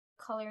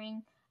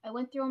coloring. I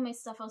went through all my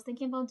stuff. I was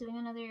thinking about doing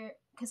another,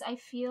 because I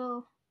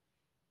feel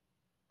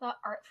that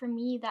art, for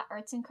me, that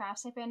arts and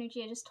crafts type of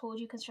energy, I just told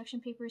you, construction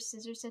paper,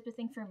 scissors type of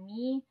thing for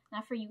me,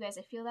 not for you guys.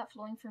 I feel that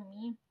flowing for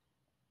me,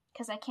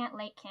 because I can't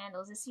light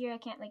candles. This year I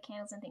can't light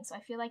candles and things, so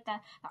I feel like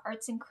that the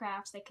arts and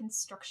crafts, like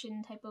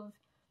construction type of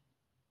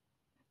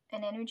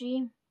an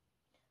energy.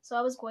 So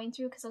I was going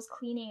through, because I was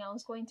cleaning, I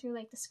was going through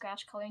like the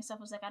scratch coloring stuff.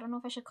 I was like, I don't know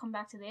if I should come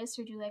back to this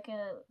or do like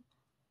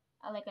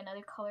like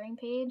another coloring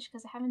page,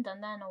 because I haven't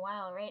done that in a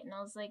while, right? And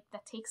I was like,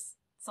 that takes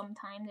some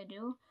time to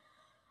do.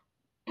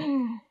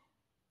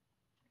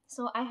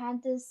 So I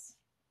had this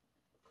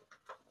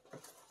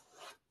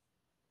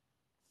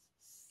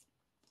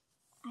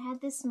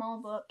small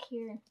book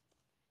here,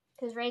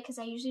 because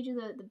I usually do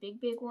the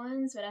big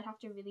ones, but I'd have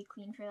to really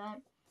clean for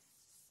that.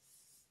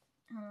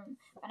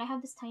 But I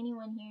have this tiny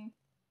one here,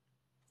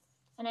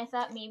 and I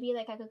thought maybe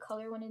like I could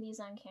color one of these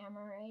on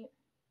camera, right?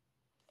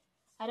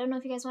 I don't know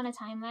if you guys want a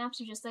time lapse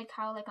or just like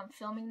how like I'm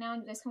filming now,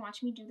 and you guys can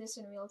watch me do this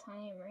in real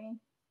time, right?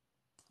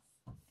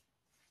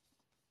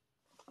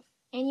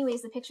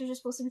 Anyways, the pictures are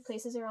supposed to be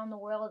places around the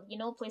world, you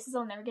know, places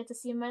I'll never get to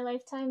see in my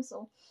lifetime,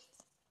 so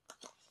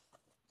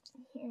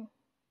here.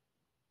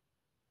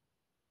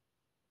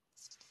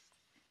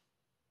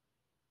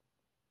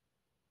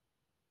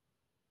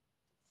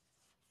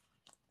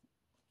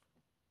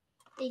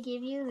 They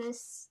give you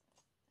this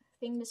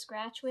thing to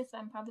scratch with.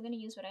 I'm probably going to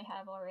use what I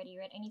have already,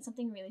 right? I need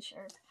something really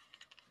sharp.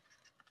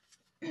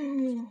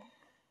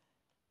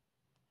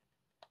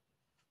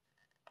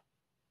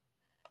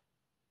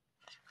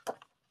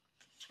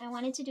 I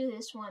wanted to do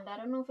this one, but I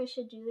don't know if I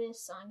should do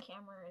this on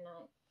camera or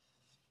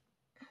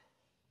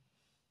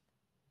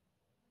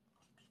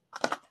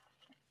not.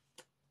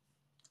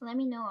 Let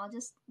me know. I'll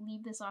just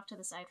leave this off to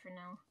the side for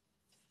now,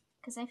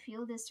 because I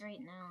feel this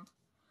right now.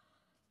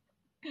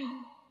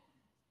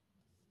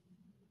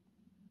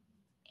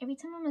 Every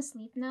time I'm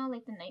asleep now,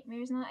 like the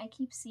nightmares now, I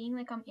keep seeing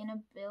like I'm in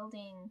a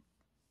building.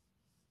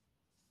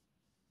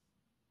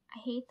 I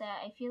hate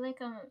that. I feel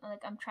like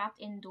I'm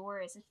trapped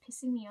indoors. It's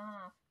pissing me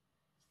off.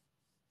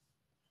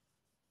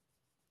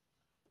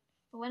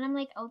 But when I'm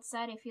like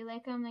outside, I feel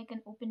like I'm like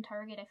an open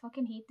target. I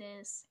fucking hate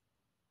this.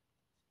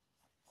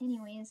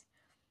 Anyways.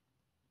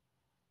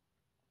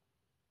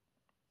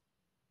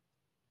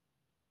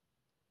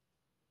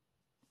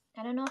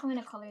 I don't know if I'm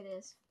gonna color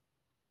this.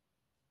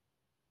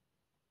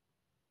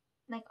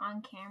 Like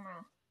on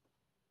camera.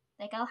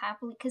 Like I'll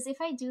happily, because if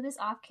I do this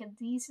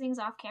these things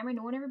off camera,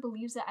 no one ever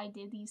believes that I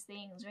did these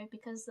things, right?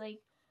 Because like,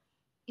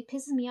 it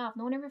pisses me off.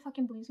 No one ever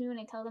fucking believes me when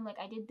I tell them like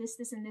I did this,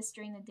 this, and this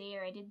during the day,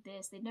 or I did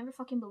this. They'd never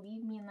fucking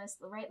believe me unless,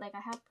 right? Like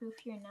I have proof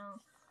here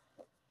now.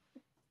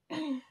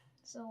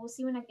 So we'll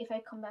see if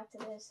I come back to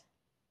this.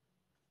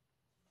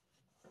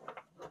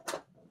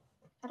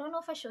 I don't know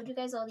if I showed you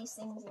guys all these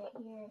things yet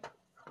here.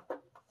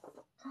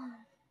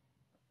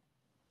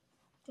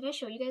 Did I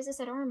show you guys this?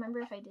 I don't remember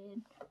if I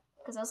did.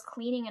 Because I was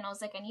cleaning and I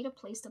was like, I need a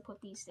place to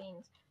put these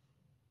things.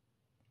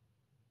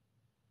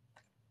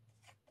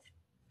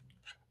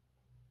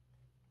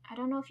 I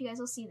don't know if you guys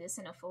will see this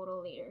in a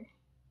photo later.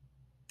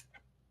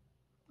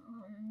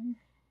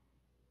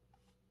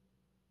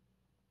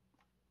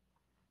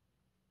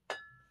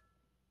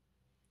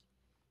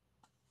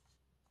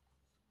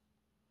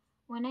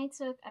 When I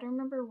took, I don't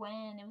remember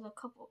when, it was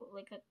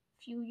a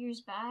few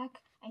years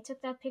back, I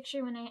took that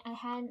picture when I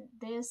had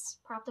this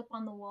propped up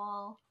on the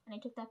wall, and I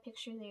took that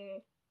picture there.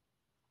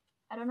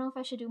 I don't know if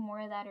I should do more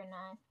of that or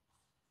not.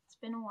 It's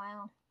been a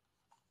while.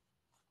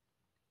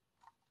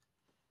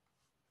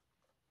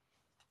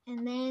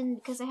 And then,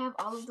 because I have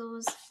all of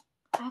those,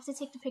 I have to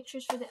take the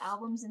pictures for the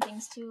albums and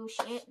things too.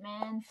 Shit,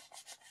 man.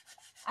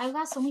 I've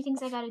got so many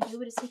things I gotta do,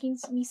 but it's taking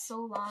me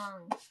so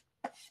long.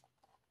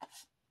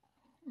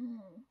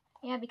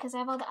 Yeah, because I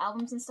have all the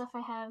albums and stuff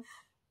I have,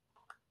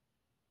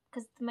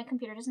 because my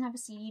computer doesn't have a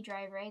CD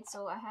drive, right?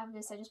 So I have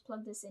this, I just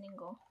plug this in and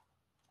go.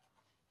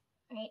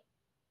 Right?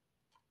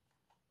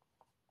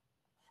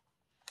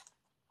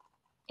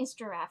 It's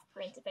giraffe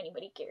print, if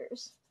anybody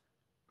cares.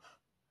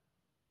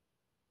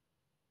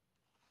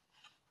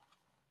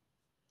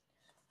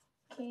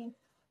 Okay.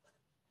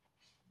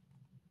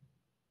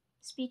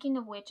 Speaking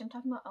of which, I'm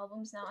talking about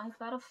albums now. I've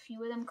got a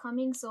few of them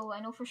coming, so I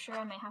know for sure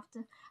I might have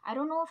to... I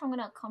don't know if I'm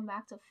gonna come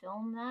back to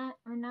film that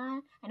or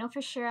not. I know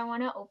for sure I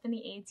want to open the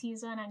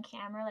ATEEZ one on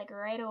camera, like,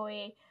 right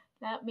away.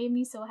 That made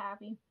me so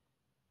happy.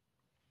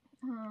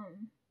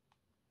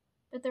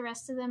 But the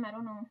rest of them, I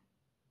don't know.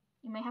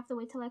 You might have to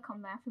wait till I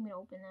come back for me to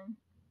open them.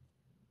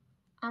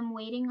 I'm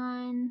waiting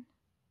on...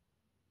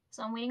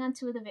 So I'm waiting on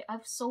 2 of the...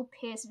 I'm so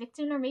pissed.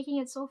 Victon are making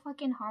it so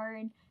fucking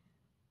hard.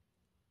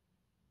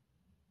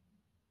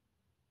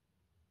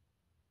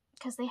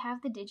 Because they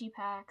have the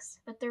digipacks,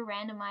 but they're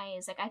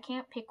randomized. Like, I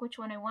can't pick which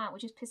one I want,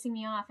 which is pissing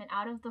me off. And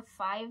out of the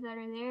 5 that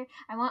are there,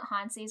 I want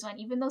Hansei's one.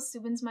 Even though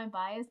Subin's my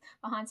bias,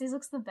 but Hansei's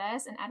looks the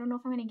best, and I don't know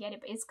if I'm going to get it.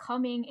 But it's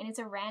coming, and it's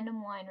a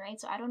random one, right?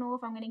 So I don't know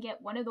if I'm going to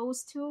get one of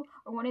those 2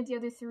 or one of the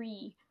other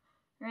 3,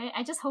 right?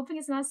 I'm just hoping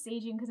it's not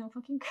staging, because I'm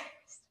fucking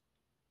cursed.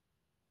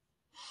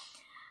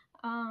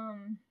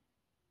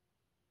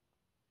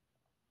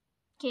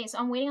 Okay, so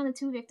I'm waiting on the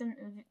two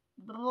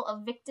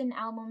Victon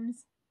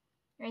albums,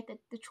 right?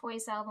 The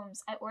choice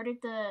albums. I ordered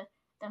the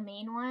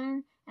main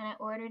one, and I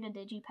ordered a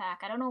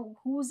digipack. I don't know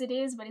whose it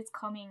is, but it's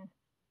coming.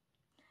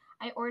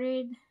 I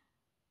ordered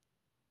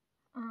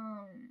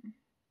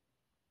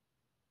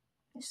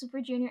the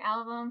Super Junior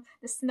album,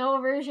 the Snow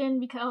version,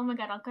 because oh my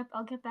god,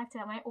 I'll get back to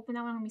that. When I open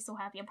that one, I'm gonna be so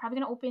happy. I'm probably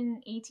gonna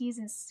open ATEEZ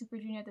and Super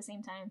Junior at the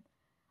same time.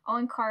 Oh,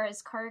 and Kara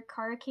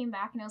came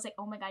back, and I was like,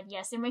 oh my god,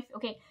 yes, they're my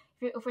okay.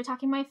 If we're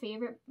talking my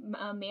favorite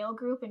male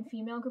group and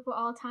female group of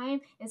all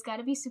time, it's got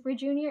to be Super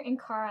Junior and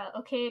Kara,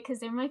 okay, because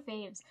they're my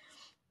faves.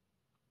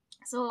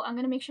 So I'm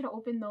gonna make sure to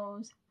open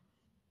those,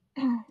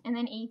 and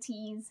then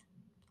ATEEZ.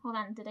 Hold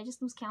on, did I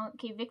just lose count?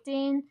 Okay,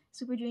 Victon,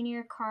 Super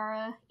Junior,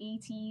 Kara,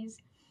 ATEEZ.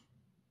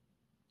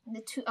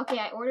 The two. Okay,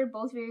 I ordered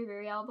both Very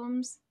Very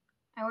albums.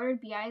 I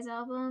ordered BI's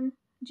album,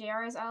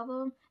 JR's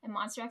album, and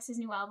Monster X's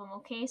new album.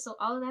 Okay, so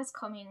all of that's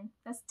coming.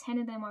 That's 10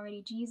 of them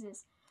already.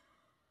 Jesus.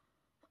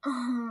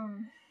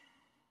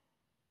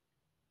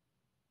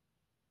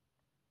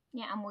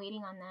 Yeah, I'm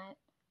waiting on that.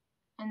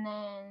 And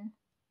then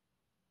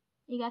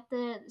you got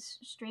the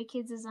Stray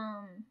Kids'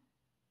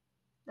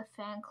 the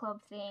fan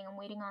club thing. I'm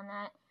waiting on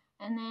that.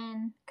 And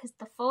then cause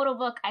the photo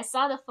book, I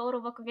saw the photo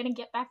book. We're gonna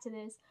get back to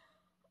this.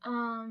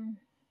 And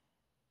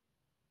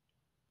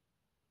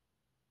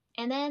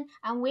then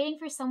I'm waiting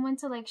for someone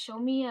to like show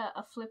me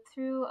a flip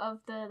through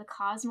of the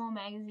Cosmo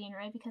magazine,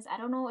 right? Because I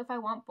don't know if I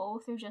want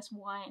both or just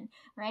one,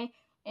 right?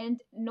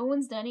 And no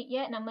one's done it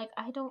yet, and I'm like,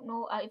 I don't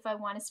know if I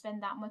want to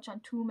spend that much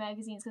on 2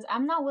 magazines, because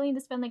I'm not willing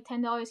to spend like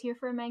 $10 here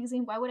for a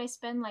magazine. Why would I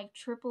spend like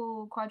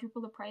triple,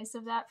 quadruple the price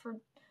of that for?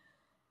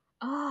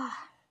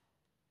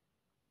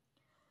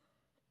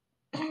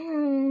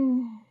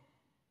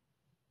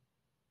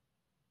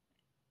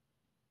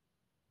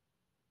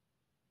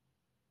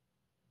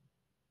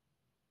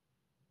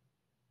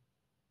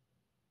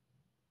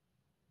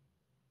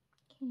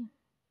 Okay.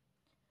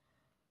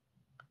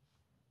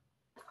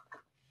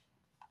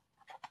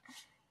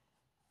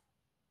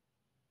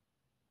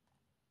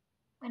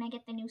 When I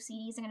get the new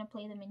CDs, I'm gonna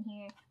play them in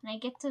here. And I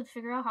get to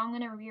figure out how I'm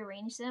gonna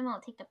rearrange them.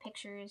 I'll take the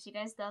pictures. You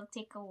guys, that'll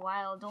take a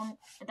while.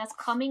 That's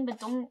coming, but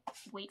don't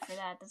wait for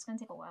that. That's gonna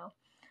take a while.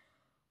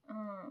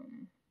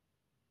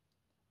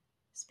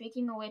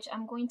 Speaking of which,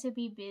 I'm going to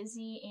be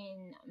busy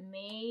in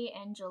May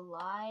and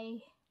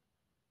July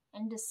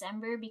and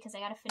December because I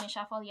gotta finish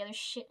off all the other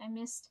shit I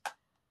missed.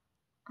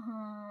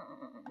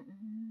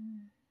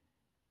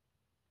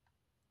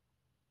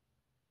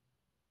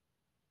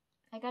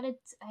 I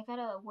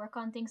gotta work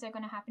on things that are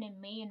gonna happen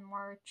in May and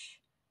March.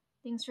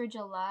 Things for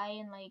July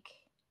and like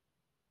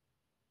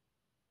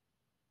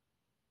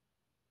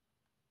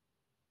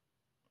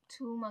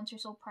 2 months or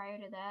so prior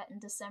to that. In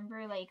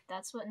December, like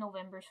that's what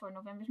November's for.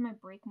 November's my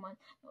break month.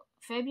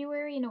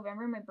 February and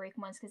November are my break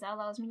months because that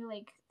allows me to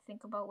like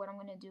think about what I'm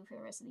gonna do for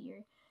the rest of the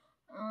year.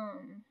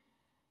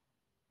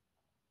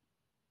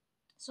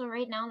 So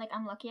right now, like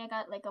I'm lucky I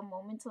got like a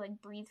moment to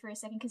like breathe for a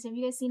second, because have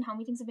you guys seen how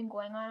many things have been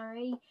going on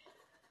already?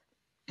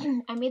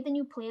 I made the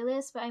new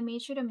playlist, but I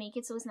made sure to make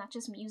it so it's not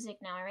just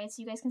music now, alright?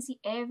 So you guys can see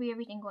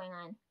everything going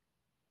on.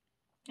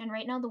 And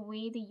right now, the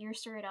way the year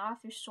started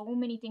off, there's so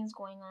many things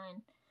going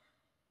on.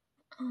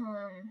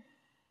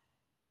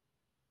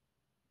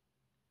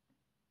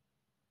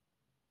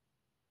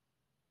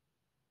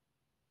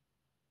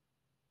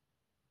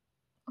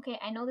 Okay,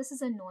 I know this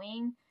is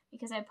annoying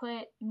because I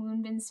put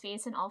Moonbin's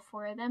face in all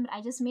 4 of them, but I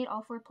just made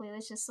all 4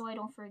 playlists just so I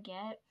don't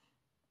forget.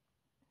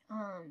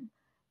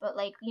 But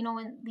like, you know,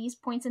 when these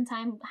points in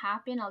time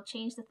happen, I'll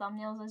change the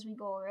thumbnails as we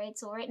go, right?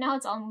 So right now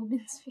it's all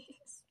Moonbin's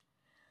face.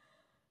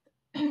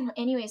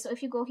 Anyway, so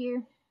if you go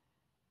here,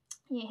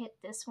 you hit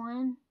this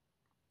one,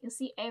 you'll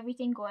see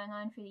everything going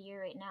on for the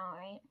year right now,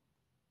 right?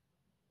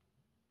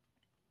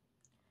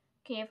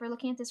 Okay, if we're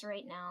looking at this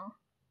right now,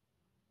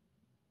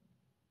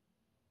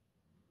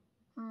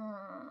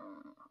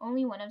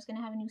 only one of them's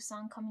gonna have a new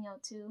song coming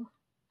out too.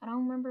 I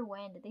don't remember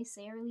when. Did they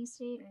say a release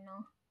date or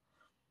no?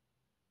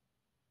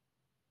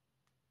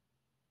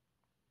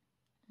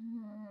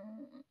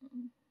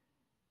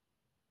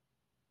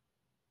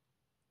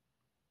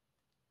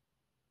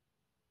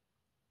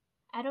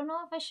 I don't know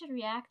if I should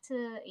react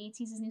to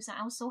ATEEZ's new song.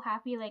 I was so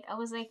happy. Like, I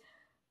was like,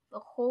 the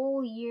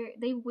whole year,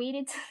 they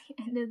waited till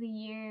the end of the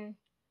year.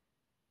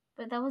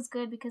 But that was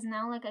good because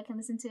now, like, I can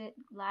listen to it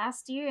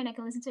last year and I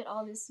can listen to it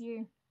all this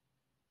year.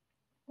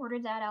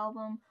 Ordered that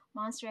album.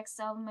 Monster X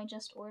album I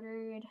just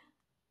ordered.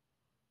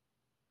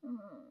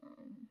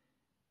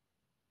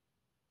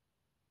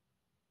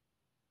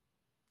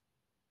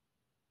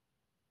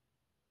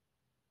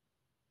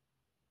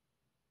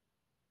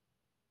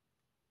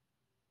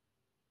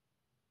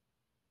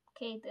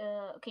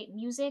 Okay,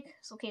 music.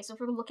 So if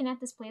we're looking at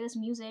this playlist,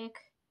 music,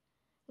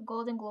 the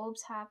Golden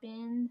Globes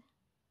happened.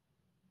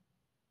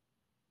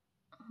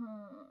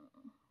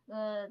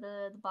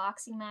 The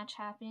boxing match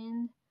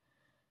happened.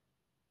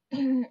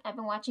 I've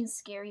been watching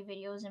scary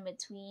videos in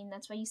between.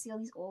 That's why you see all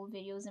these old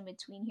videos in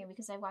between here,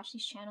 because I watch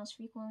these channels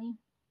frequently.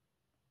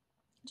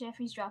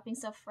 Jeffrey's dropping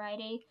stuff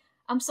Friday.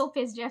 I'm so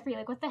pissed, Jeffrey.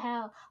 Like, what the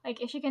hell?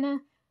 Like, if you're gonna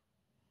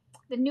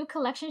The new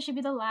collection should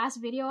be the last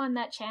video on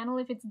that channel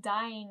if it's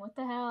dying. What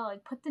the hell?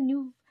 Like, put the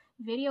new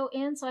video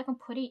in so I can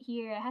put it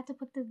here. I had to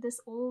put this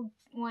old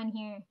one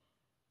here.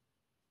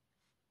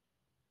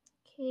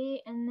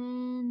 Okay, and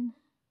then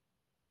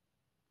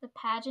the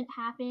pageant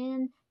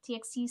happened.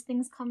 TXT's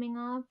things coming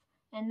up.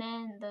 And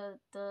then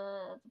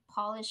the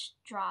polish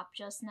drop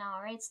just now,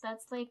 right? So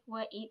that's like,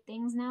 what, 8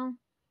 things now?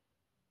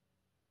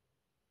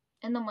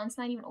 And the month's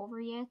not even over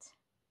yet.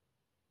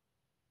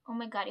 Oh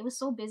my god, it was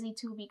so busy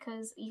too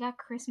because you got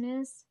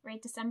Christmas,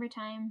 right? December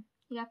time.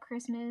 You got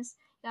Christmas.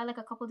 You got like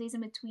a couple days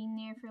in between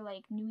there for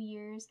like New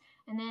Year's.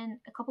 And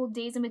then a couple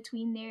days in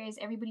between there is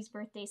everybody's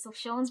birthday. So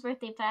Sean's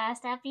birthday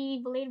passed.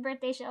 Happy belated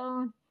birthday,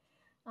 Sean.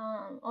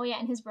 Oh yeah,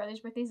 and his brother's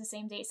birthday is the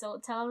same day. So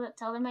tell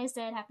them I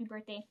said happy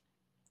birthday.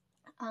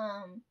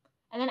 And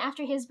then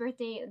after his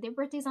birthday, their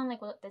birthday's on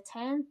like what, the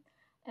 10th,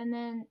 and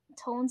then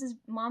Tones'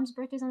 mom's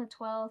birthday's on the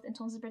 12th, and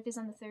Tones' birthday's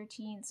on the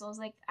 13th. So it was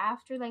like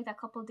after like that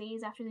couple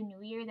days after the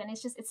New Year, then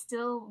it's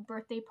still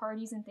birthday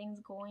parties and things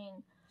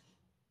going.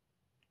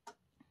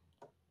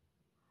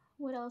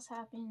 What else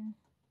happened?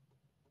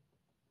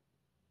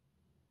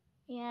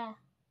 Yeah.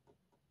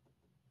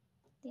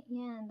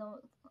 Yeah,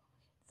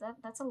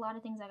 that's a lot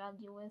of things I gotta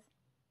deal with.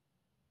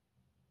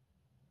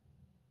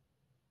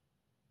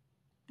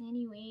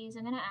 Anyways,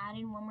 I'm gonna add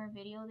in one more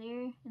video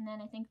there, and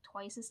then I think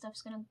twice the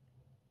stuff's gonna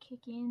kick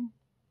in.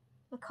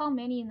 Look how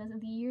many,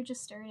 and the year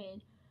just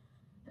started.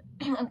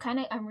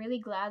 I'm really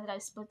glad that I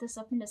split this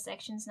up into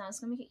sections now. It's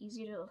gonna make it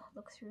easier to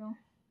look through.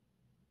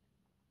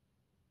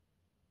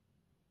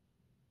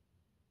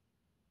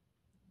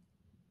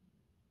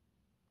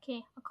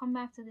 Okay, I'll come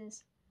back to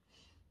this.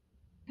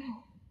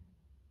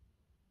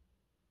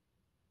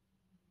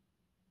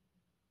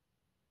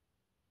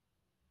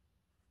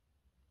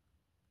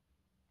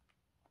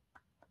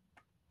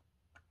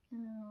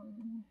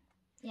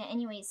 Yeah,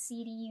 anyways,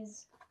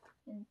 CDs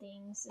and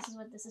things. This is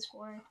what this is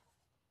for.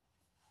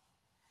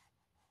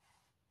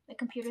 The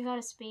computer's out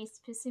of space.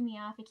 It's pissing me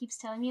off. It keeps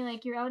telling me,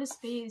 like, you're out of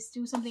space.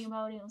 Do something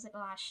about it. I was like,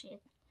 oh,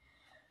 shit.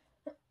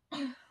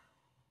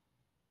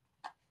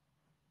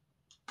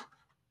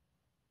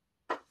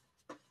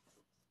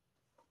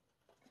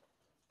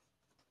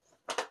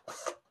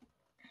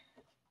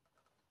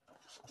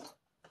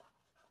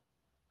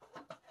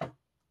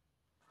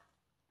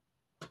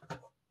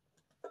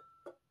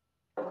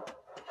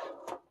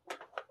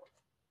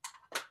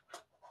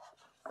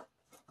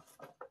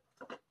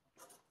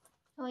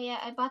 Oh yeah,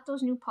 I bought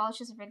those new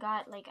polishes. I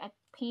forgot. Like, I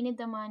painted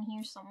them on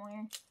here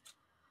somewhere.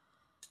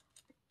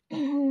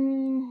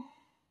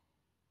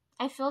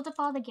 I filled up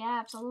all the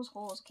gaps, all those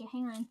holes. Okay,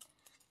 hang on.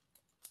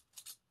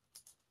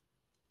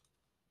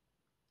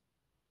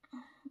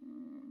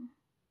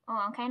 Oh,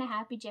 I'm kind of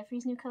happy.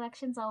 Jeffrey's new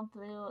collection's all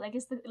blue. Like,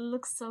 it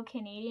looks so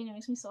Canadian. It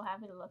makes me so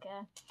happy to look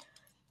at.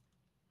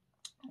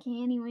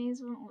 Okay,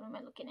 anyways, what am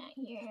I looking at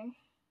here?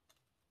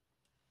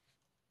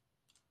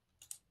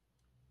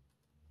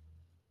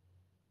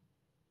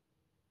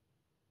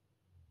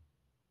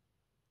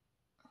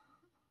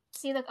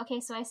 See, look, okay,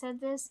 so I said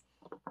this.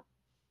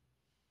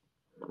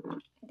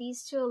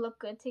 These two look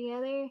good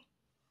together.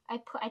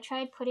 I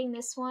tried putting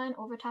this one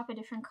over top a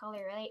different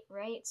color,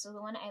 right? So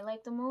the one I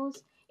like the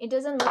most, it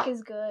doesn't look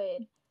as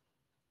good.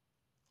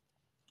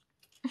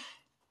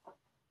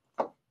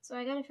 So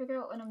I gotta figure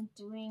out what I'm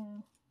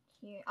doing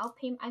here.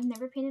 I've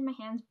never painted my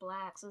hands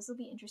black, so this will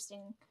be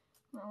interesting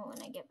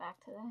when I get back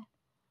to that.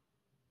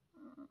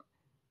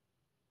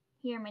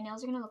 Here, my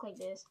nails are gonna look like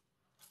this.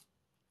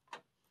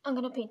 I'm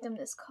gonna paint them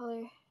this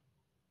color.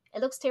 It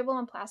looks terrible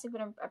on plastic,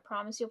 but I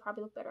promise you'll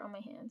probably look better on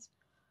my hands.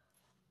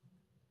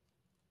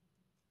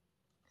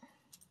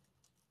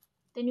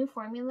 The new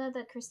formula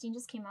that Christine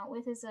just came out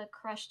with is a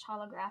crushed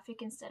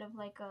holographic instead of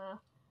like a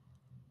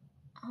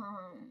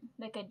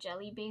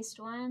jelly based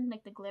one,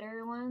 like the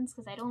glitter ones,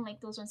 because I don't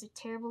like those ones. They're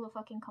terrible to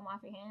fucking come off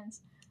your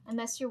hands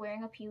unless you're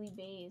wearing a peely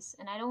base,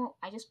 and I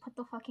just put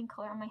the fucking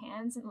color on my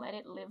hands and let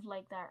it live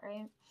like that,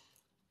 right?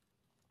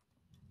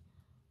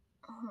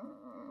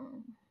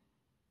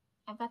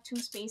 I've got 2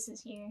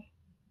 spaces here.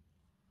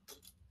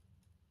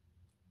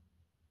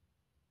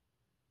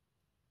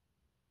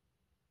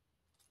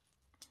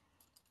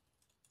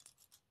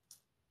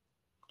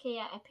 Okay,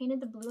 yeah, I painted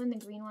the blue and the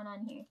green one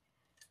on here.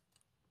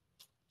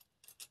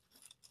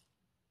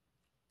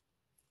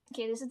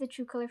 Okay, this is the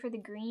true color for the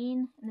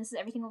green, and this is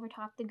everything over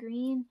top the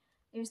green.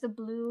 There's the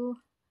blue,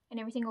 and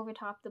everything over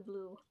top the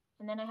blue.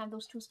 And then I have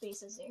those 2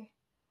 spaces there.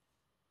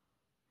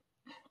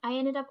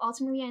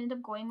 Ultimately I ended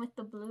up going with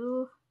the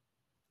blue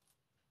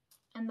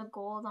and the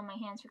gold on my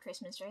hands for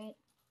Christmas, right?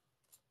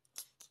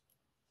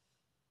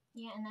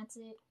 Yeah, and that's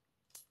it.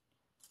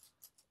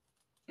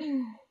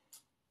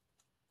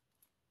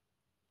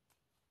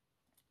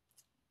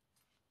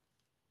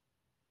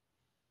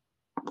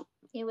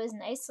 It was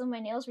nice, so my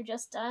nails were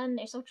just done.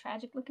 They're so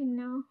tragic looking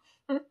now.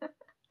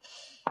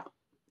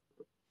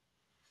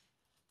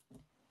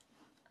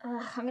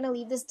 I'm gonna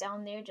leave this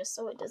down there just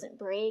so it doesn't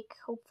break,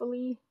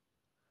 hopefully.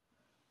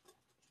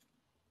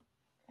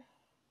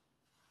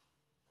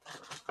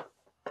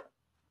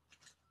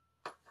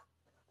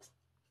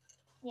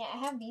 Yeah, I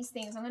have these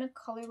things. I'm gonna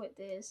color with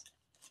this.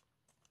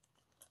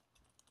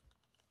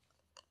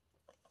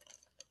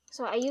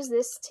 So I use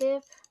this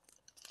tip.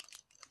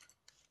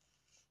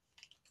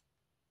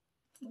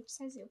 Which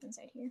side's the open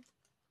side here?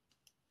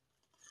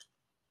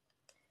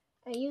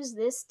 I use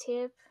this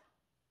tip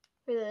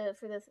for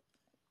the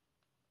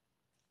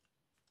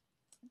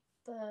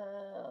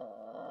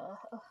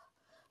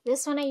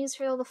this one I use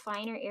for all the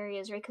finer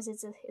areas, right? Because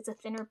it's a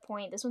thinner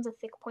point. This one's a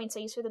thick point,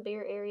 so I use for the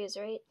bigger areas,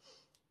 right?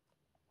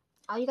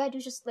 All you gotta do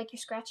is just like you're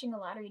scratching a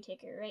lottery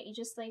ticket, right? You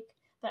just like,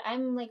 but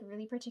I'm like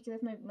really particular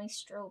with my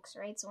strokes,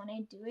 right? So when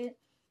I do it,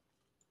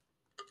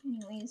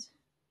 anyways,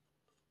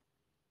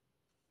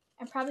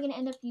 I'm probably gonna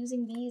end up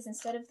using these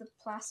instead of the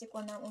plastic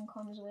one that one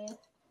comes with.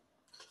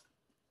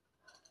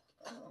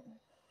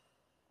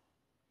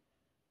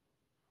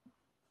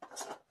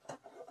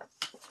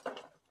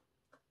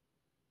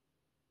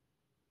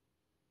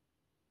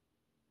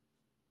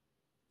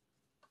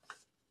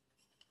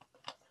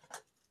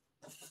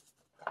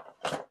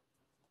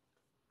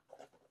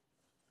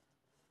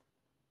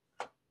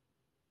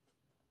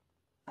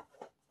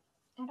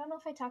 I don't know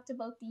if I talked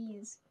about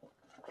these.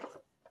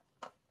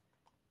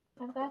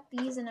 I've got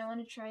these and I want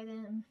to try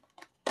them.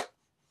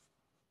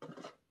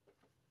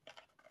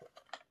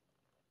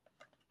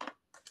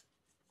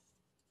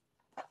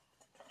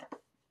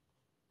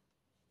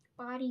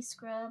 Body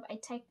scrub.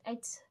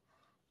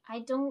 I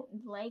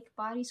don't like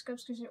body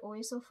scrubs because they're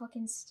always so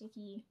fucking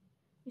sticky.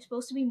 They're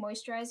supposed to be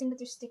moisturizing, but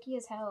they're sticky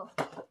as hell.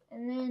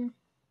 And then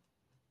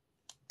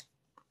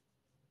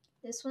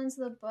this one's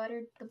the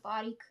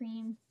body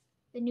cream.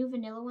 The new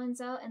vanilla one's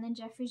out, and then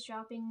Jeffree's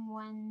dropping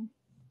one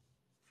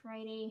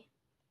Friday.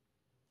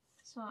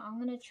 So I'm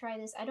gonna try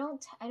this. I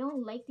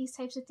don't like these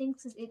types of things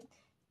because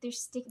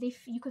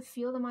you could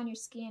feel them on your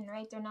skin,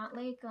 right? They're not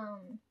like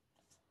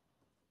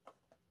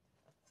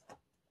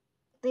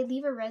they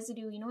leave a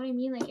residue, you know what I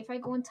mean? Like if I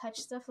go and touch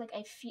stuff, like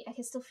I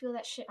can still feel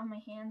that shit on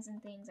my hands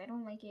and things. I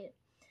don't like it.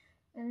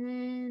 And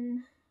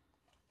then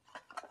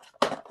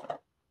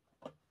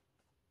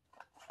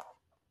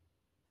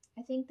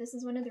I think this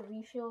is one of the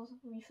refills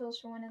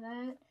for one of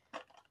that.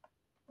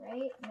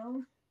 Right?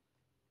 No?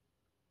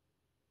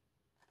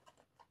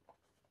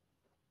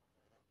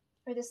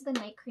 Or this is the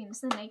night cream.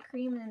 This is the night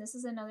cream, and then this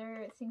is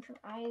another thing for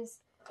eyes.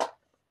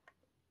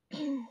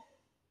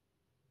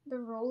 The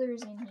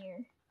rollers in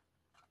here.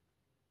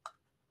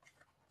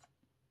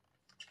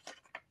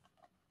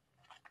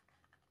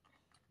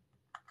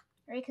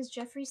 Right, because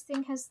Jeffree's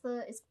thing has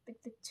it's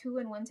like the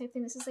 2-in-1 type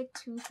thing. This is like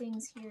 2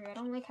 things here. I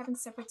don't like having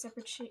separate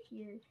shit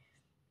here.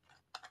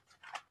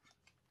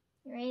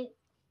 Right?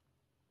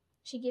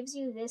 She gives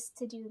you this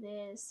to do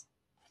this.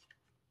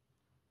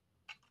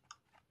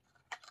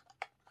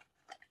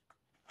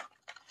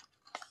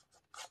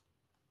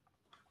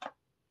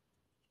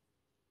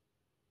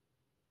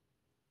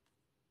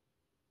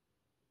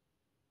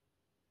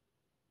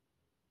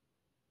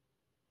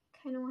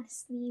 Kind of want to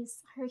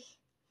sneeze. Sorry.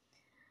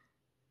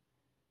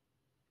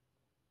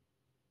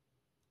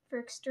 For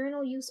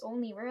external use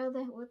only.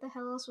 What the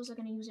hell else was I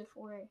gonna use it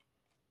for?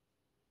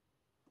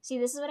 See,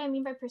 this is what I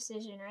mean by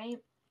precision, right?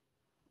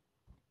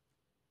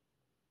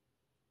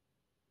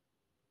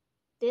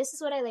 This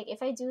is what I like.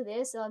 If I do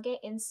this, I'll get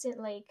instant,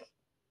 like,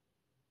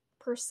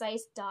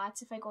 precise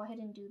dots if I go ahead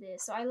and do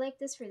this. So I like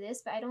this for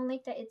this, but I don't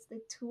like that it's the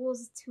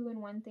tools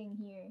 2-in-1 thing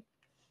here.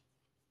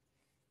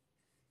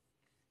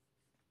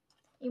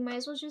 You might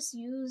as well just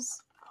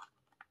use...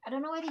 I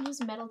don't know why they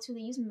use metal too.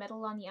 They use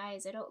metal on the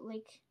eyes. I don't,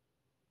 like...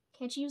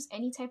 Can't you use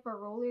any type of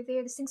roller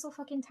there? This thing's so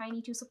fucking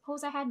tiny too.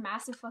 Suppose I had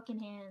massive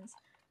fucking hands.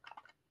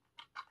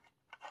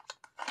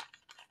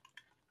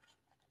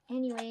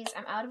 Anyways,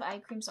 I'm out of eye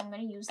cream, so I'm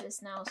gonna use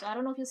this now. So I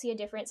don't know if you'll see a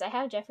difference. I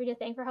have Jeffree to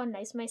thank for how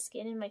nice my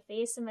skin and my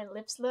face and my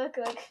lips look.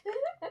 Like,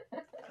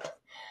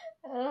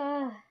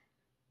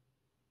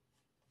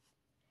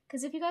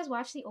 because if you guys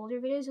watch the older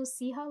videos, you'll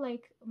see how,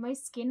 like, my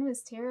skin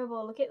was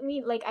terrible. Look at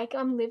me. Like,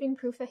 I'm living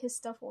proof that his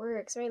stuff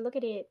works, right? Look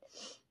at it.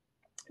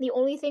 The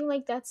only thing,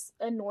 like, that's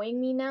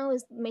annoying me now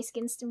is my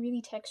skin's still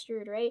really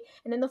textured, right?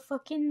 And then the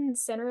fucking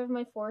center of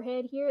my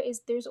forehead here is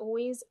there's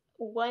always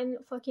one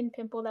fucking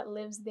pimple that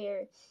lives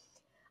there.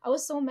 I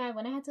was so mad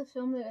when I had to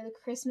film the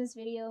Christmas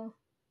video,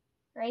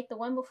 right? The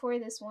one before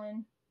this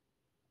one.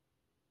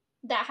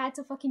 That had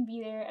to fucking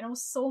be there, and I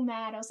was so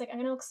mad. I was like, I'm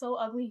gonna look so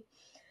ugly.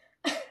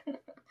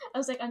 I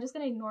was like, I'm just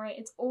gonna ignore it.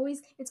 It's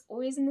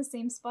always in the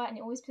same spot, and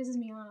it always pisses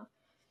me off.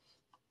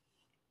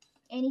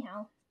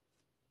 Anyhow.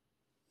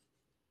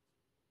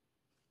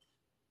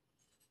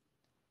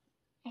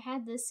 I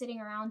had this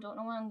sitting around, don't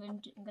know what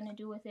I'm gonna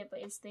do with it,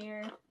 but it's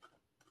there.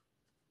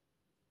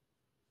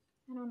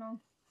 I don't know.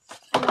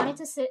 I want it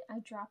to sit,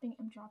 I'm dropping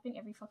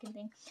every fucking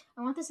thing.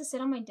 I want this to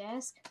sit on my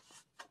desk,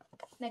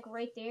 like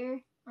right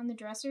there on the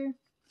dresser.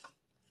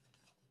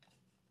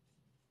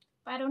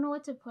 But I don't know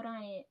what to put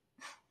on it.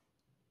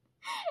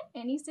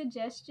 Any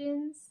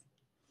suggestions?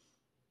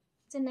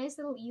 It's a nice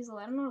little easel.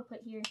 I don't know what to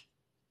put here.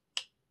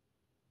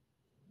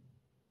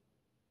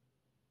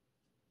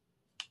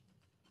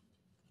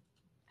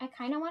 I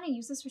kind of want to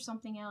use this for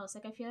something else.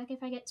 Like, I feel like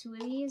if I get 2 of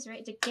these,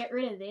 right, to get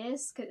rid of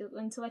this,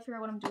 until I figure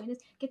out what I'm doing this,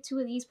 get 2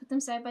 of these, put them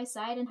side by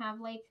side, and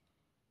have, like,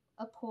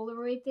 a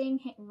Polaroid thing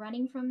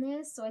running from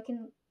this so I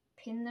can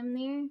pin them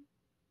there.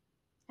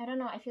 I don't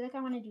know. I feel like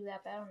I want to do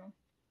that, but I don't know.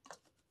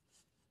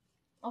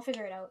 I'll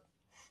figure it out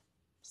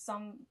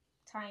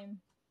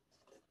sometime,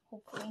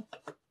 hopefully.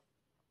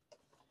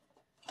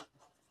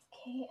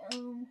 Okay,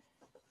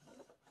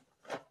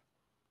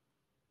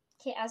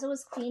 okay, as I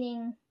was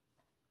cleaning,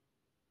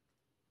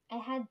 I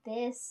had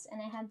this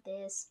and I had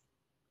this.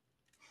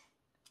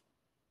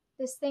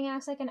 This thing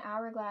acts like an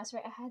hourglass,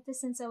 right? I had this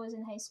since I was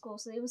in high school,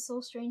 so it was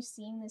so strange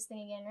seeing this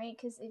thing again, right?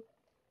 Because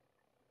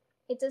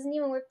it doesn't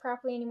even work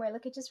properly anymore.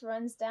 Look, it just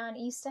runs down.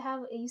 It used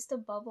to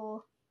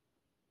bubble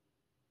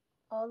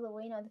all the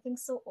way now. The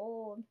thing's so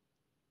old.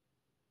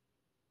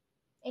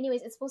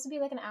 Anyways, it's supposed to be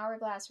like an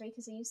hourglass, right?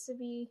 Because it used to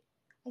be,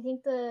 I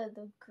think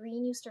the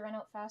green used to run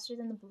out faster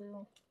than the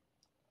blue.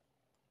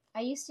 I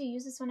used to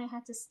use this when I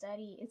had to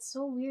study. It's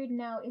so weird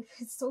now.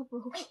 It's so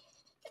broken.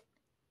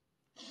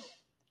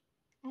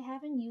 I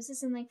haven't used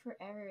this in like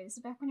forever. This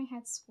is back when I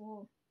had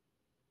school.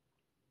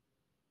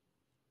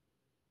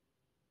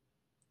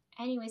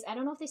 Anyways, I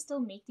don't know if they still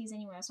make these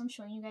anywhere, so I'm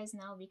showing you guys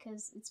now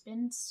because it's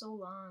been so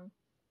long.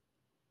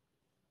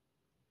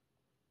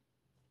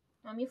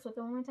 Want me to flip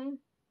it one more time?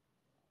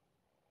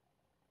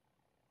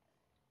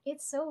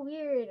 It's so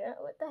weird.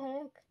 What the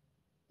heck?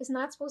 It's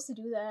not supposed to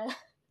do that.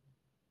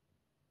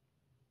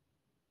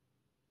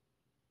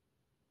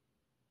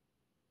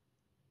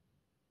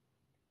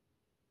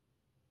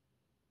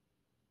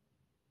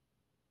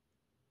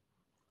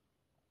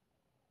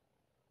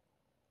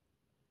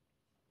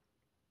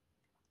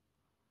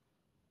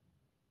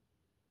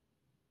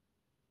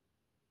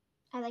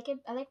 I like it.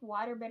 I like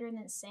water better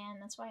than sand.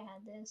 That's why I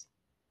had this.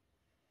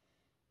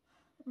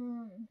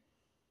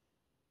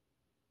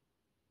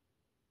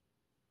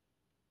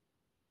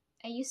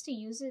 I used to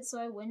use it so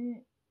I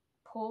wouldn't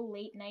pull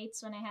late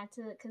nights when I had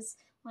to, because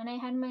when I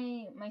had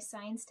my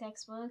science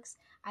textbooks,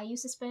 I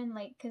used to spend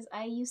like, because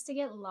I used to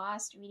get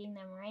lost reading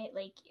them, right?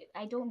 Like,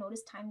 I don't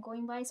notice time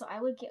going by, so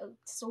I would get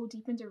so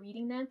deep into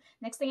reading them.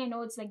 Next thing I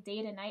know, it's like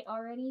day to night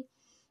already.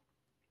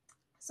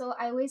 So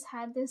I always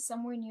had this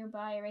somewhere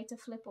nearby, right, to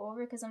flip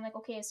over, because I'm like,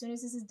 okay, as soon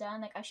as this is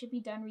done, like, I should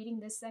be done reading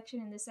this section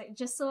and this section,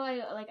 just so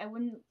I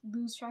wouldn't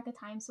lose track of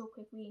time so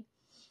quickly.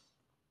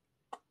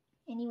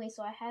 Anyway,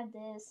 so I had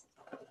this.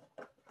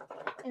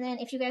 And then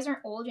if you guys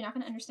aren't old, you're not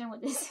going to understand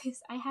what this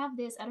is. I have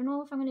this. I don't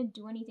know if I'm going to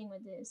do anything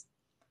with this.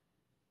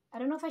 I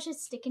don't know if I should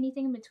stick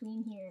anything in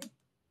between here.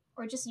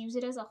 Or just use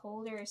it as a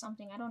holder or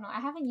something. I don't know.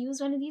 I haven't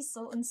used one of these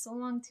in so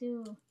long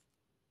too.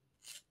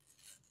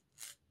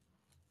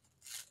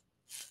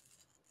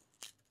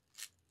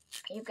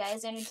 Are you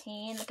guys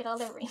entertained? Look at all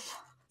the rainbows.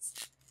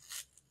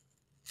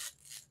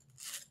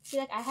 See,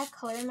 like, I had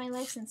color in my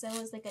life since I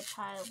was like a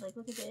child. Like,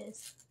 look at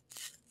this.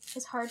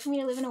 It's hard for me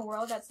to live in a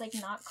world that's like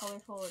not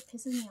colorful. It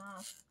pisses me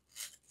off.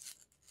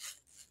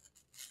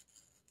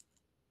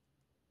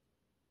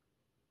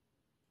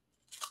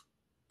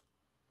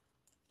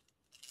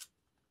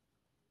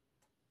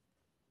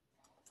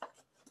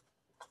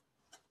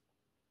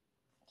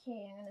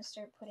 Okay, I'm gonna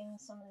start putting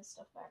some of this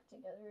stuff back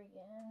together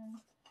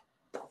again.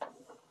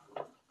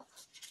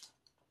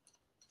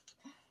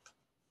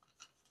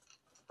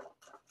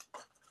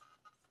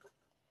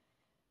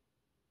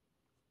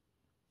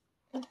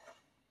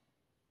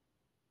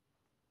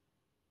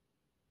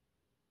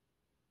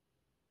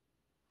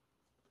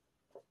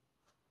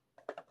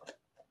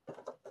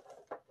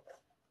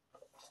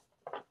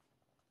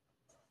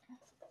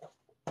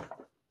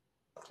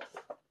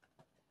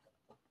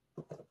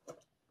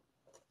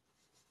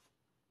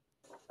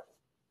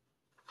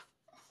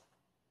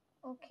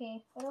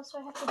 Okay, what else do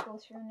I have to go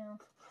through now?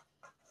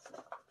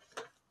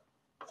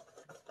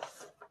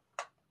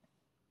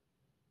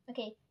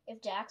 Okay,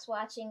 if Jack's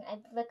watching,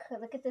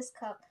 look at this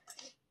cup.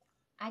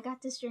 I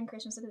got this during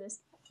Christmas. Look at this.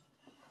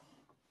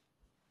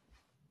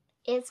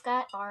 It's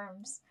got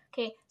arms.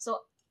 Okay,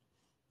 so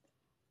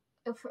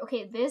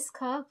okay, this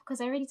cup, because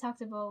I already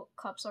talked about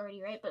cups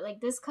already, right? But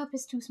like, this cup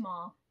is too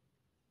small.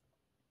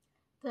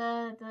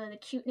 The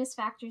cuteness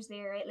factor's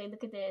there, right? Like,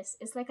 look at this.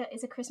 It's like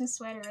it's a Christmas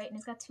sweater, right? And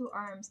it's got 2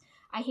 arms.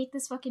 I hate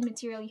this fucking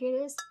material. You hear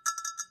this?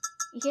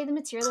 You hear the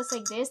material that's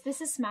like this? This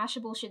is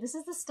smashable shit. This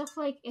is the stuff,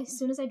 like, as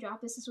soon as I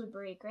drop this would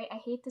break, right? I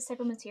hate this type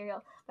of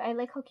material, but I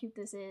like how cute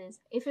this is.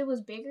 If it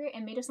was bigger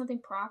and made of something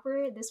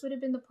proper, this would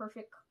have been the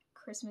perfect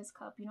Christmas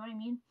cup. You know what I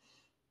mean?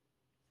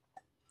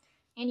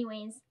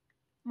 Anyways,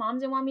 Mom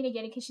didn't want me to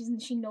get it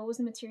because she knows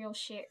the material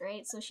shit,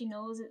 right? So she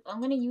knows it. I'm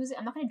gonna use it.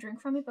 I'm not gonna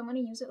drink from it, but I'm gonna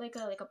use it like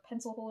a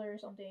pencil holder or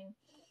something,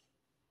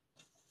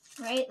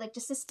 right? Like,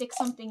 just to stick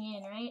something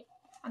in, right?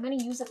 I'm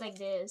gonna use it like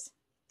this.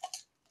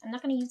 I'm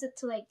not gonna use it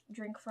to like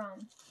drink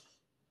from.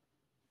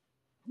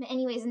 But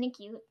anyways, isn't it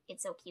cute?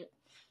 It's so cute.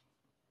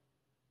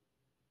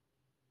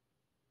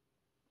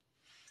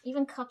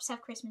 Even cups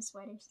have Christmas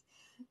sweaters.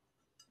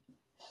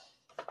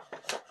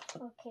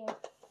 Okay.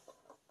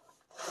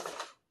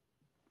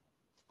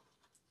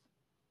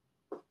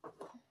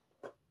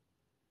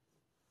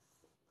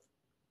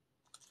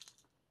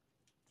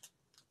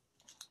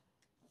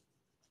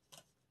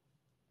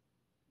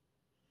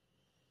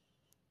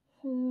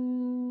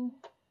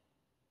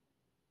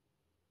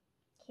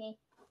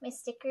 My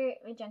sticker,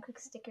 my Jungkook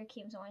sticker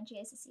came, so I want you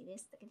guys to see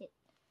this. Look at it.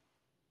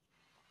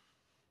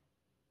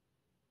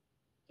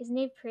 Isn't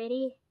it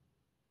pretty?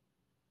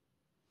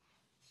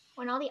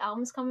 When all the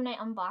albums come and I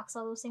unbox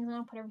all those things, I'm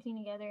gonna put everything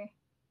together.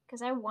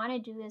 Because I want to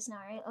do this now,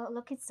 right? Oh,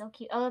 look, it's so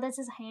cute. Oh, that's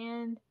his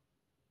hand.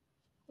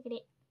 Look at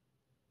it.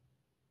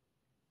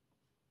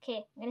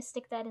 Okay, I'm gonna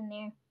stick that in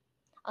there.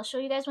 I'll show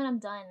you guys when I'm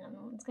done.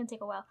 It's gonna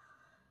take a while.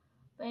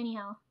 But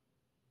anyhow.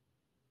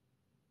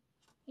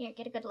 Here,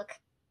 get a good look.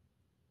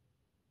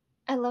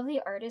 I love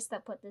the artist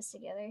that put this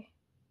together.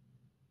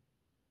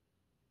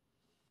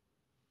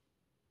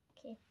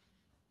 Okay.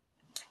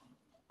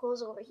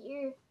 Goes over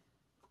here.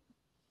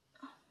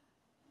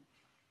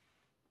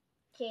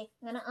 Okay,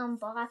 I'm gonna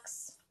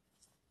unbox.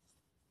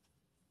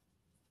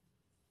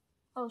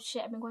 Oh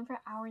shit, I've been going for an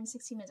hour and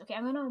 60 minutes. Okay,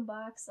 I'm gonna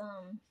unbox,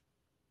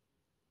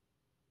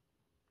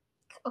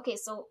 okay,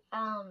 so,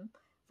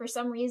 for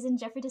some reason,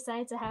 Jeffree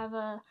decided to have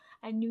a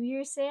New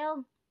Year's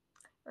sale,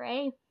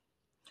 right?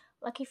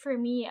 Lucky for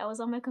me, I was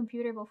on my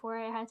computer before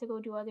I had to go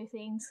do other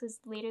things,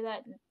 because later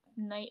that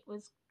night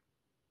was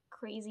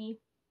crazy.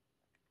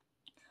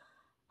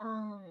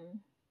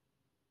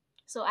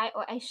 So I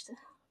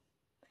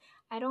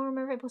don't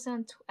remember if I posted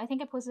on, I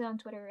think I posted on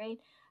Twitter, right?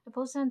 I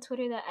posted on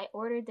Twitter that I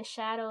ordered the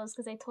shadows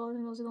because I told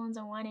them those are the ones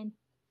I wanted.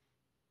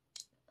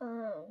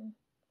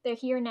 They're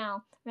here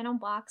now. I'm gonna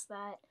unbox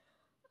that.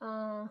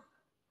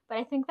 But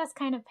I think that's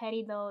kind of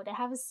petty though, to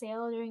have a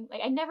sale during,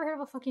 like, I never heard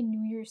of a fucking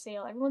New Year's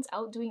sale. Everyone's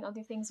out doing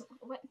other things.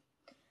 What?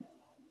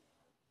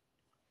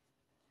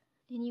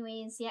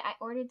 Anyways, yeah, I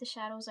ordered the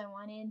shadows I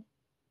wanted.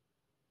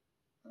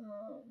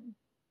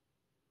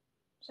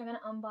 So I'm gonna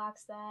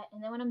unbox that,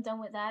 and then when I'm done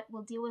with that,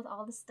 we'll deal with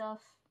all the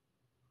stuff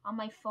on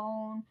my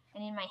phone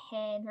and in my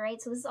head, right?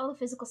 So this is all the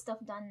physical stuff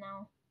done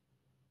now.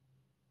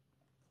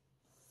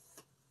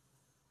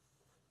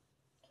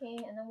 Okay,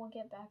 and then we'll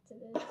get back to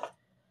this.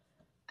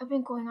 I've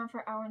been going on for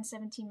an hour and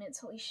 17 minutes,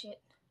 holy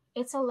shit.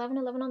 It's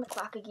 11:11 on the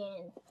clock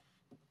again.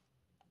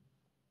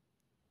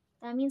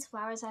 That means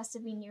Flowers has to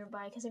be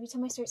nearby, because every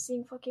time I start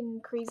seeing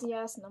fucking crazy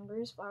ass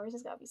numbers, Flowers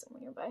has gotta be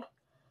somewhere nearby.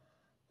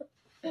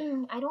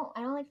 I don't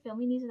like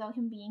filming these without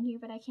him being here,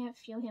 but I can't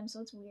feel him, so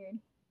it's weird.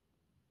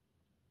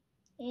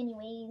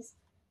 Anyways,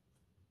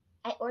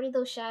 I ordered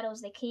those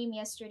shadows. They came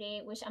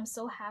yesterday, which I'm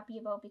so happy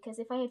about, because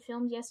if I had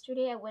filmed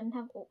yesterday, I wouldn't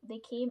have. They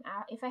came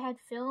out. If I had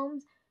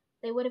filmed,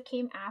 they would have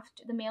came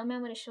after. The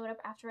mailman would have showed up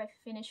after I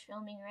finished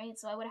filming, right?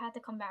 So I would have had to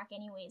come back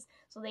anyways.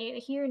 So they're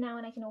here now,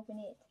 and I can open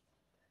it.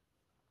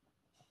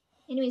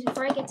 Anyways,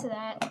 before I get to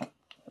that,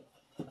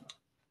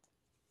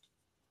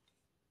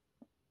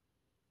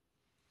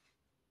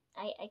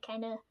 I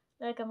kind of,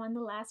 like, I'm on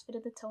the last bit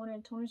of the toner.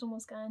 The toner's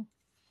almost gone.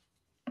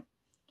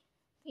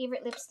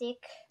 Favorite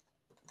lipstick.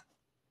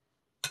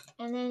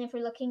 And then if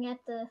we're looking at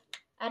the,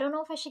 I don't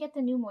know if I should get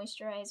the new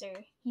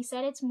moisturizer. He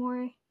said it's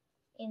more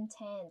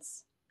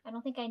intense. I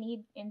don't think I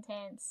need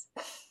intense.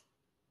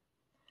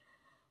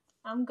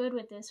 I'm good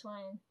with this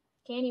one.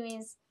 Okay,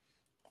 anyways,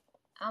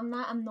 I'm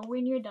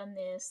nowhere near done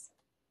this.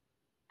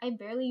 I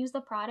barely used the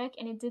product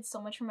and it did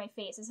so much for my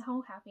face. This is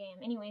how happy I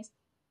am. Anyways,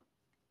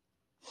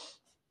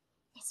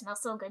 it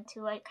smells so good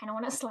too. I kind of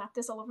want to slap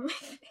this all over my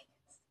face.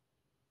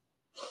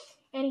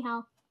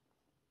 Anyhow,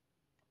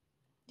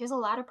 there's a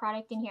lot of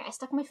product in here. I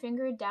stuck my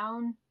finger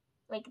down,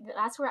 like,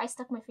 that's where I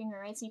stuck my finger,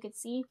 right? So you could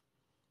see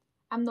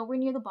I'm nowhere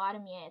near the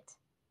bottom yet.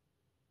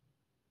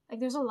 Like,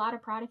 there's a lot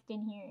of product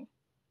in here.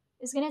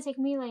 It's gonna take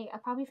me, like, I'll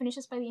probably finish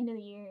this by the end of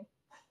the year.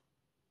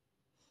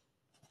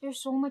 There's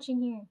so much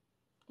in here.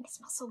 And it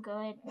smells so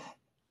good.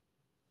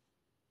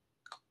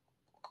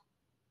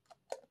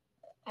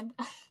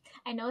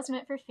 I know it's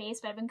meant for face,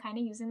 but I've been kind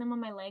of using them on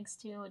my legs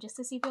too, just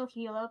to see if it'll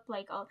heal up,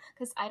 like, all,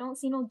 because I don't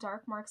see no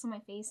dark marks on my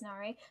face now,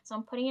 right? So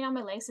I'm putting it on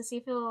my legs to see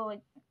if it'll,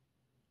 like,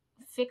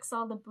 fix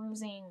all the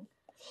bruising.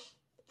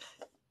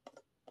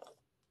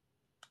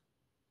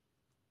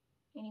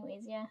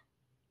 Anyways, yeah.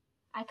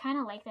 I kind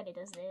of like that it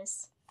does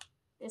this.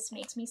 This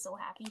makes me so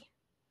happy.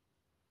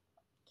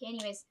 Okay,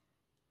 anyways.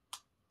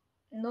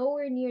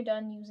 Nowhere near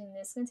done using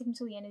this. It's gonna take me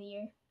till the end of the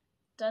year.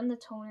 Done the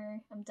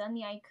toner. I'm done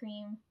the eye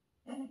cream.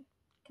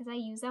 Because I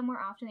use that more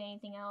often than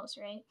anything else,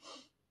 right?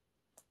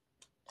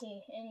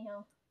 Okay,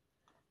 anyhow.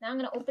 Now I'm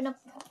gonna open up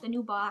the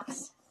new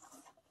box.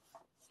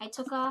 I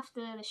took off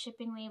the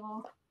shipping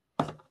label.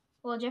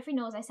 Well, Jeffree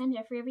knows. I send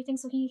Jeffree everything,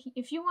 so he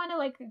if you want to,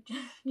 like,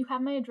 you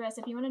have my address.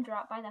 If you want to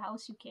drop by the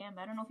house, you can,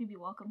 but I don't know if you'd be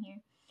welcome here.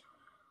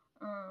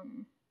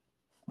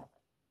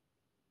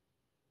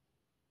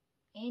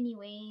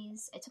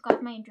 Anyways, I took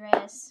off my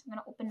address. I'm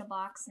gonna open the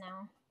box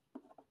now.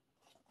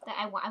 That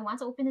I want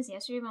to open this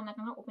yesterday, but I'm like,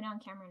 I'm gonna open it on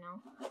camera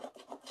now.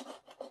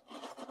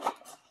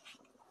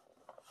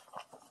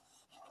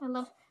 I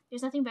love,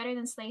 there's nothing better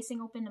than slicing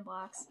open the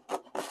box.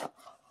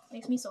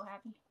 Makes me so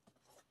happy.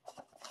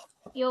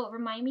 Yo,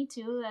 remind me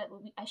too that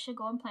I should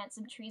go and plant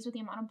some trees with the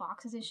amount of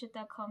boxes and shit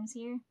that comes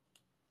here.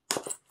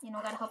 You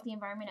know, gotta help the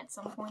environment at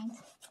some point.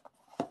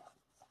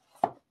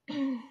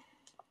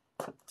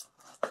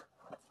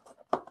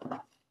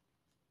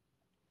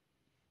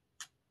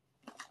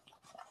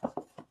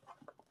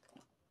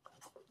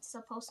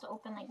 supposed to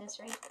open like this,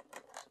 right?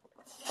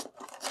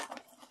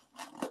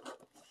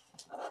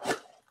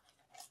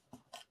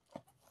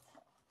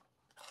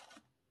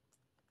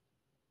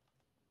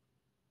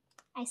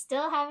 I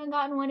still haven't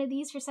gotten one of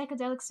these for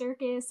Psychedelic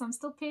Circus. I'm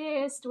still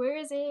pissed. Where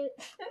is it?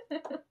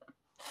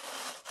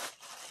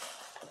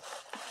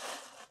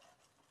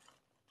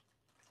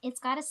 It's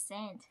got a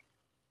scent.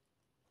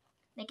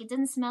 Like, it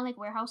doesn't smell like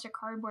warehouse or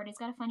cardboard. It's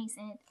got a funny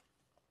scent.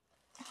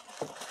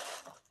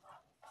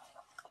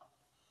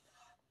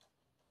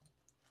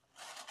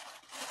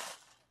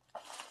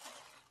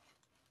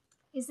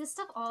 Is this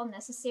stuff all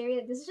necessary?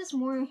 Like, this is just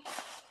more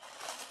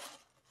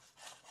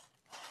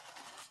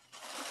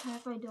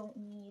crap I don't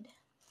need.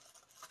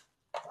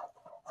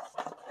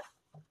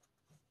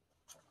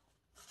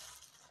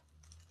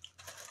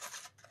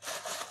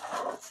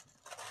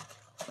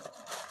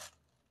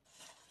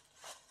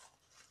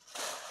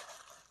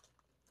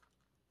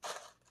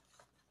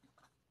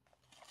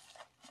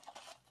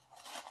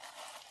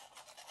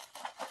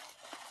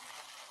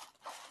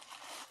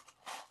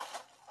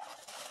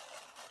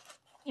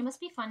 It must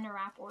be fun to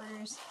wrap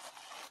orders.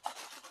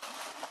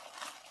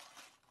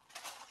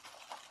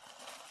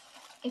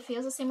 It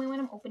feels the same way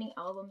when I'm opening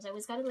albums. I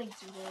always gotta like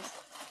do this.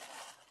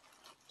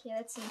 Okay,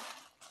 let's see.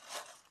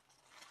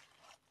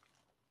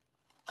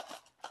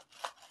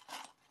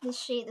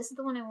 This shade, this is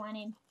the one I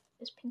wanted.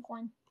 This pink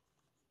one.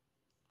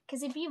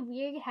 Because it'd be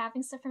weird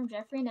having stuff from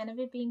Jeffree and none of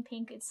it being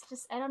pink. It's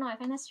just, I don't know, I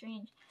find that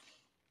strange.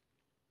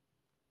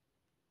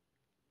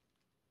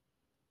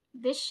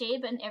 This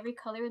shade, but in every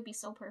color would be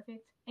so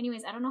perfect.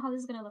 Anyways, I don't know how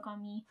this is gonna look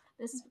on me.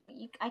 This is,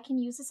 I can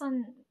use this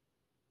on,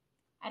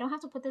 I don't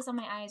have to put this on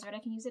my eyes, right? I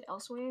can use it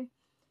elsewhere.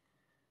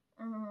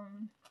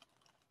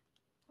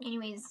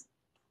 Anyways,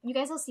 you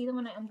guys will see them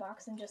when I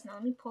unbox them just now.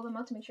 Let me pull them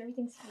out to make sure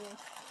everything's here.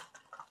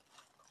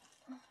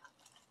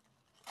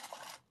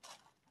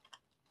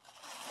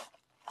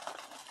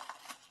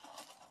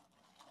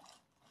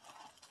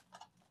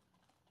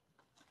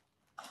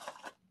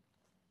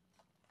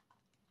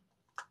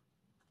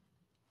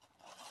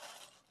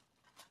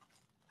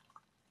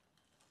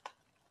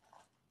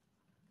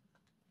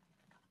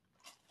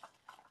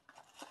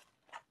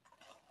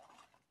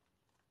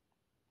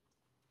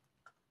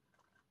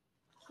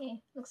 Okay,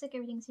 looks like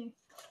everything's here.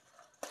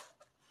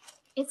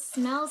 It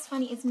smells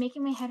funny. It's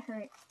making my head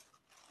hurt.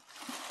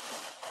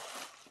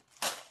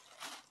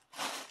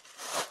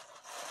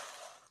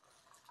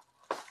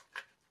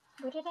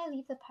 Where did I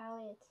leave the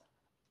palette?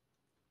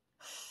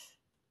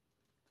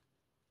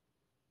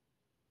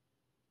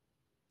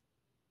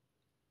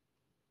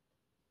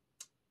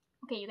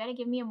 Okay, you gotta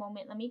give me a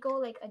moment. Let me go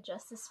like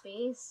adjust the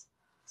space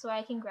so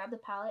I can grab the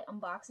palette,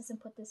 unbox this, and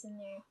put this in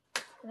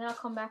there. And then I'll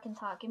come back and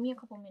talk. Give me a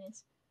couple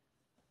minutes.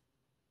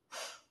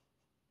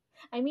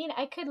 I mean,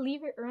 I could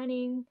leave it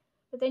running,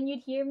 but then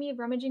you'd hear me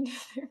rummaging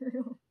through the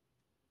room.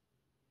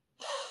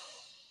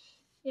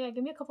 Yeah,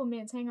 give me a couple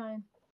minutes. Hang on.